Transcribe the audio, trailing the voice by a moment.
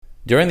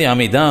During the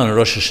Amidah on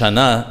Rosh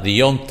Hashanah, the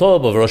Yom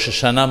Tov of Rosh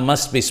Hashanah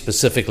must be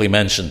specifically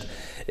mentioned.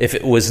 If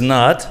it was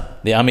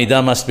not, the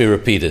Amidah must be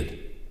repeated.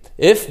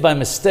 If by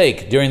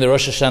mistake during the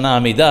Rosh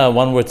Hashanah Amidah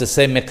one were to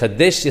say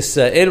Mekadesh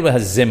Yisrael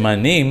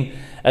v'hazimanim,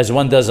 as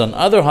one does on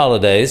other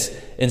holidays,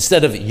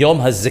 instead of Yom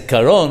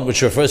HaZikaron,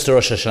 which refers to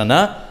Rosh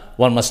Hashanah,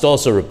 one must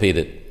also repeat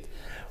it.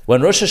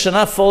 When Rosh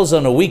Hashanah falls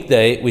on a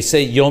weekday, we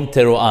say Yom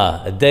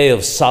Teruah, a day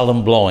of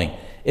solemn blowing.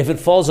 If it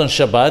falls on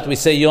Shabbat, we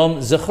say Yom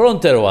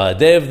Zechron Teruah, a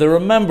day of the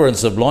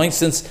remembrance of blowing,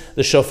 since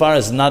the shofar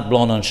is not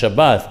blown on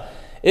Shabbat.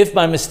 If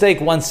by mistake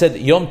one said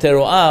Yom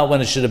Teruah when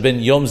it should have been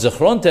Yom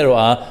Zechron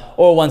Teruah,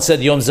 or one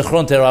said Yom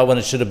Zechron Teruah when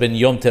it should have been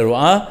Yom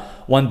Teruah,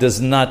 one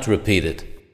does not repeat it.